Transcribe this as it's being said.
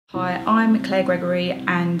Hi, I'm Claire Gregory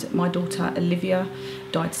and my daughter Olivia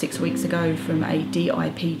died 6 weeks ago from a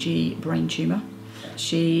DIPG brain tumour.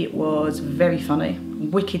 She was very funny,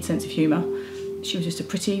 wicked sense of humour. She was just a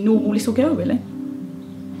pretty normal little girl, really.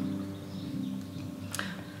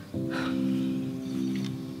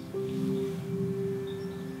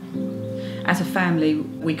 As a family,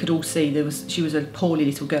 we could all see she was a poorly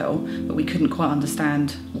little girl, but we couldn't quite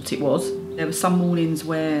understand what it was. There were some mornings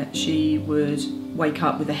where she would wake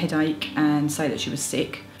up with a headache and say that she was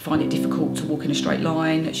sick, find it difficult to walk in a straight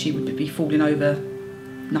line. She would be falling over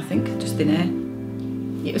nothing, just thin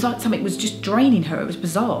air. It was like something was just draining her. It was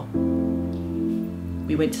bizarre.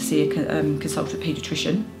 We went to see a consultant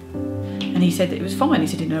paediatrician, and he said that it was fine. He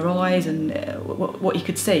said in her eyes and what he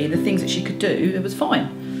could see and the things that she could do, it was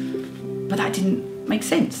fine. But that didn't make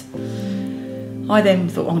sense. I then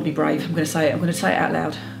thought, I'm going to be brave. I'm going to say it out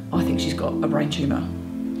loud. I think she's got a brain tumour.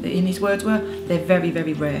 In his words were, they're very,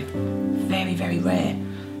 very rare. Very, very rare.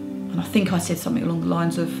 And I think I said something along the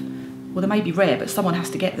lines of, well, they may be rare, but someone has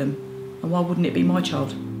to get them. And why wouldn't it be my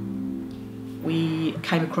child? We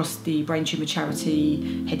came across the brain tumour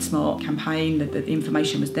charity Head Smart campaign. The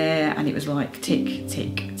information was there, and it was like tick,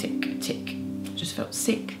 tick, tick, tick. I just felt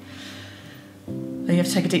sick. Then you have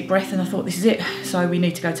to take a deep breath, and I thought, this is it. So we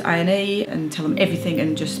need to go to A&E and tell them everything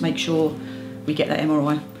and just make sure we get that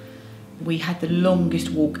MRI. We had the longest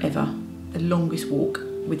walk ever, the longest walk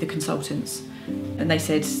with the consultants. And they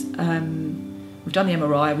said, we've done the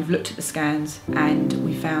MRI, we've looked at the scans, and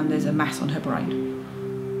we found there's a mass on her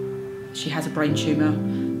brain. She has a brain tumour,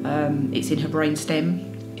 it's in her brain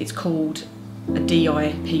stem. It's called a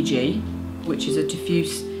DIPG, which is a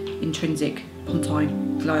diffuse intrinsic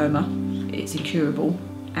pontine glioma. It's incurable,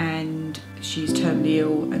 and she's terminally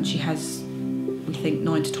ill, and she has, we think,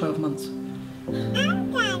 9 to 12 months.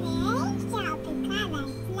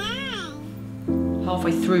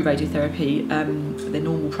 Halfway through radiotherapy, the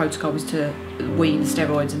normal protocol was to wean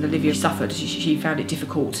steroids, and Olivia suffered. She found it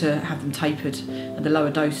difficult to have them tapered, and the lower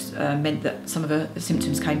dose meant that some of her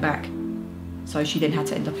symptoms came back. So she then had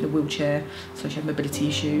to end up in a wheelchair, so she had mobility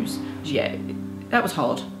issues. Yeah, that was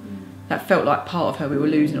hard. That felt like part of her we were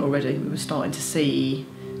losing already. We were starting to see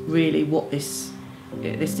really what this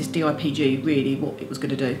DIPG, really what it was going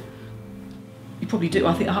to do. You probably do.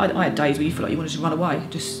 I think I had days where you feel like you wanted to run away,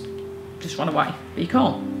 just run away, but you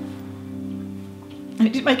can't. And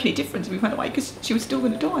it didn't make any difference if we went away because she was still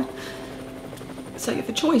going to die. So you have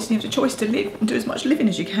the choice, and you have the choice to live and do as much living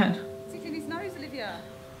as you can. Stick in his nose, Olivia.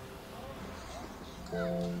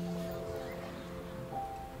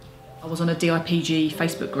 I was on a DIPG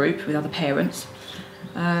Facebook group with other parents,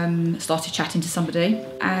 started chatting to somebody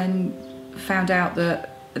and found out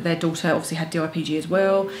that their daughter obviously had DIPG as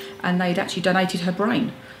well, and they'd actually donated her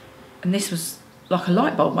brain. And this was like a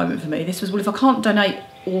light bulb moment for me. This was, well, if I can't donate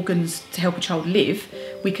organs to help a child live,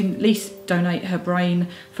 we can at least donate her brain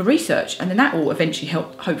for research, and then that will eventually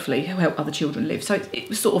hopefully help other children live. So it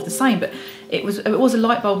was sort of the same, but it was a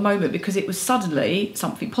light bulb moment because it was suddenly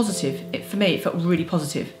something positive. For me, it felt really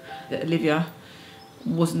positive that Olivia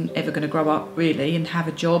wasn't ever going to grow up really and have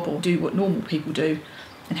a job or do what normal people do.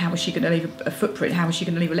 And how was she going to leave a footprint? How was she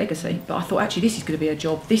going to leave a legacy? But I thought, actually, this is going to be her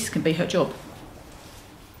job. This can be her job.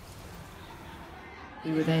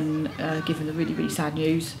 We were then given the really, really sad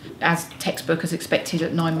news. As textbook, as expected,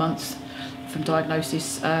 at 9 months from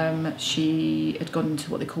diagnosis, she had gone into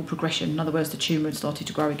what they call progression. In other words, the tumour had started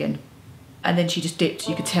to grow again. And then she just dipped.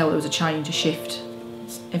 You could tell there was a change, a shift.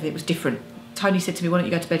 Everything was different. Tony said to me, why don't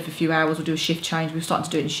you go to bed for a few hours, we'll do a shift change. We were starting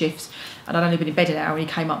to do it in shifts, and I'd only been in bed an hour, and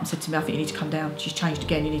he came up and said to me, I think you need to come down. She's changed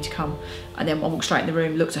again, you need to come. And then I walked straight in the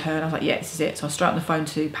room, looked at her, and I was like, yeah, this is it. So I was straight on the phone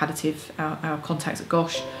to Palliative, our contacts at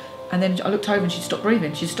Gosh, and then I looked over and she'd stopped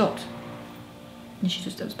breathing, she stopped. And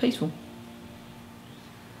it was peaceful.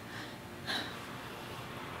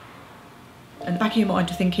 And the back of your mind,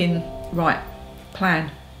 you're thinking, right,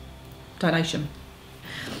 plan, donation.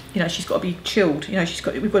 You know, she's got to be chilled. You know,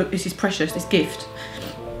 this is precious, this gift.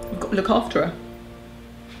 We've got to look after her.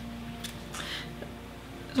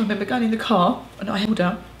 So I remember going in the car and I held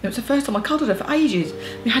her. It was the first time I cuddled her for ages.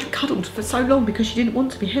 We hadn't cuddled for so long because she didn't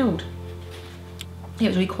want to be held. It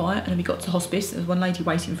was really quiet, and then we got to hospice. There was one lady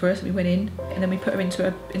waiting for us, and we went in, and then we put her in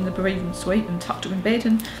the bereavement suite and tucked her in bed,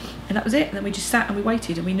 and that was it. And then we just sat and we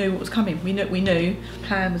waited, and we knew what was coming. We knew the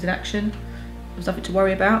plan was in action. There was nothing to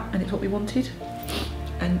worry about, and it's what we wanted.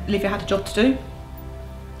 And Olivia had a job to do, and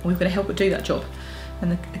we were going to help her do that job,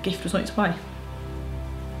 and the gift was on its way.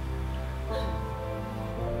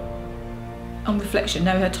 On reflection,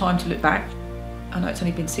 now we had time to look back. I know it's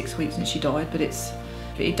only been 6 weeks since she died, but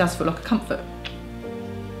it does feel like a comfort.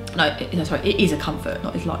 No, sorry, it is a comfort,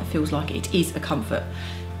 not it feels like it is a comfort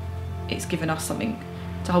It's given us something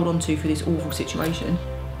to hold on to for this awful situation.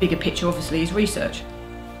 Bigger picture, obviously, is research.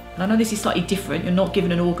 And I know this is slightly different. You're not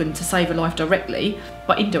given an organ to save a life directly,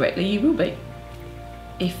 but indirectly you will be.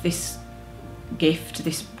 If this gift,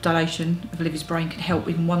 this donation of Olivia's brain can help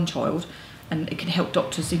even one child, and it can help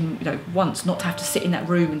doctors even, once not to have to sit in that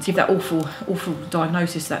room and give that awful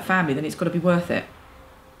diagnosis to that family, then it's got to be worth it.